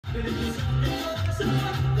When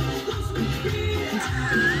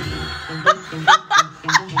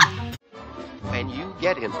you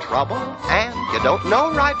get in trouble and you don't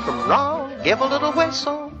know right from wrong, give a little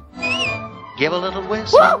whistle. Give a little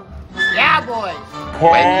whistle. Woo! Yeah, boys.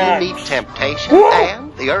 When you meet temptation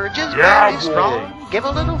and the urge is very strong, give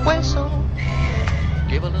a little whistle.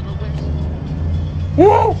 Give a little whistle.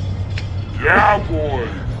 Woo! Yeah, boy.